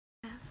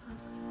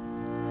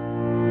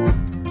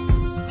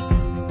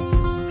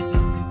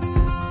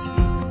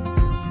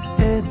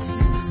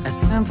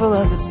simple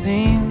as it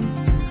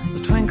seems,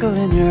 the twinkle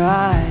in your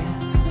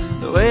eyes,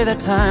 the way that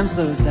time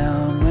slows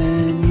down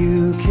when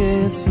you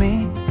kiss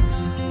me.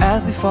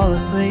 As we fall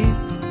asleep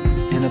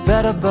in a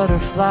bed of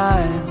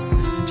butterflies,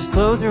 just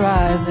close your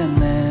eyes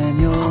and then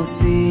you'll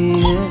see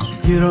it.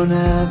 You don't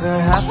ever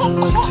have to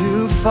look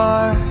too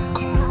far.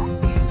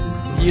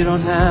 You don't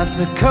have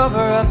to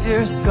cover up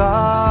your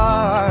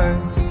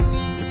scars.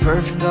 You're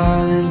perfect,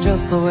 darling,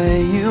 just the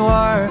way you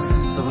are.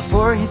 So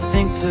before you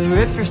think to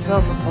rip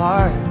yourself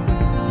apart,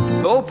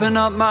 open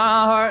up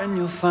my heart and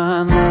you'll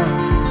find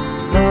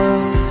love,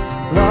 love,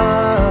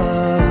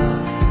 love,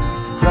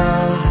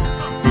 love.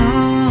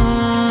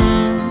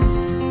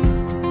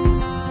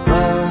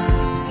 Love,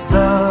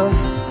 love,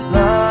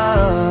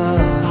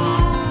 love.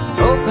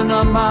 Open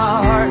up my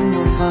heart and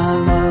you'll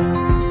find love.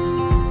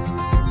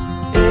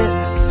 It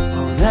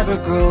will never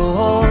grow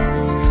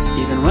old,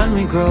 even when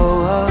we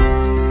grow up.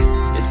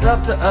 It's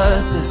up to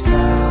us to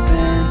stop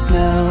and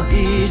smell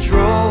each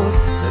rose.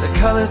 They're the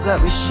colors that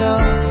we show,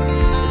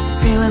 it's the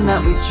feeling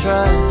that we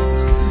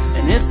trust,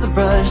 and it's the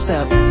brush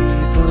that we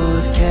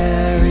both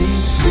carry.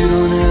 You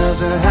don't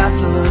ever have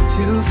to look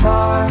too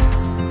far.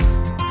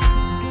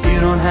 You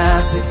don't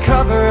have to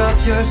cover up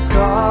your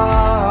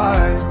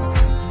scars.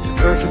 You're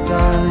perfect,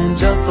 darling,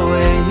 just the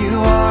way you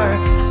are.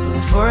 So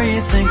before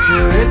you think to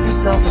rip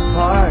yourself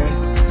apart,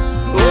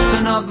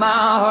 open up my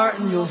heart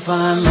and you'll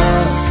find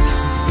love,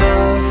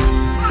 love,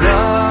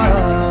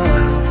 love,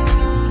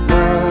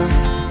 love.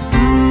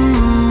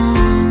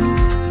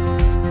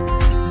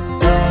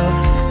 Love,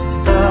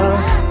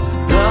 love,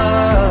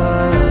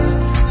 love.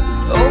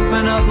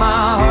 Open up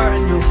my heart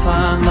and you'll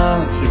find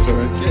love.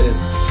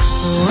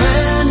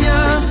 When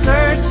you're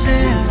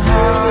searching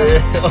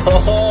hard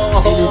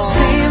and it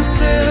seems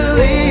to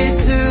lead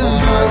to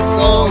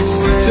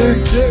nowhere,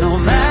 no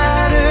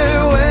matter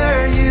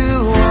where you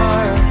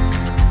are,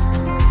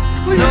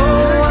 know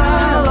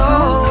I'll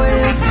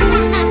always be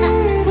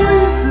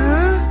there.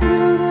 You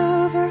don't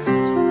ever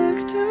have to look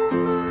too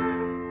far.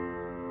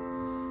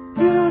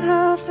 You don't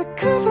have to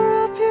cover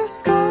up your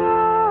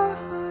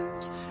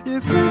scars.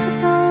 You're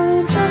perfect,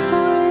 darling, just the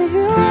way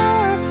you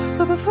are.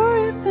 So before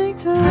you think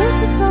to rip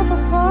yourself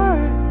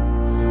apart,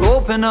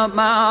 open up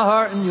my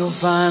heart and you'll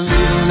find you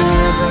don't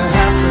ever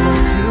have to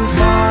look too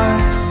far.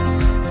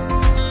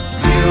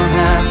 You don't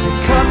have to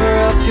cover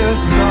up your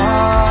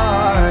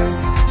scars.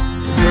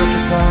 You're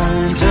perfect,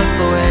 darling, just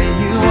the way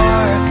you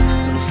are.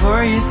 So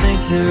before you think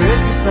to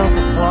rip yourself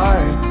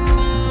apart,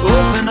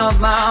 open up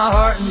my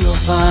heart and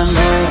you'll find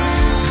love,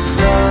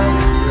 love,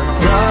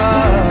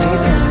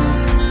 love,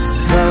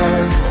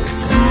 love.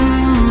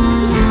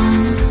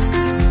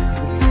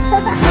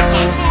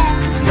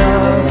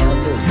 Love,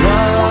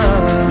 love.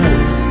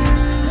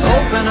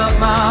 Open up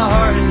my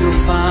heart and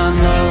you'll find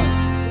love.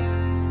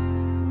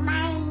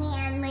 My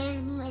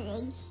name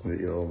is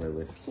Millie. You're all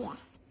Millie. Yeah.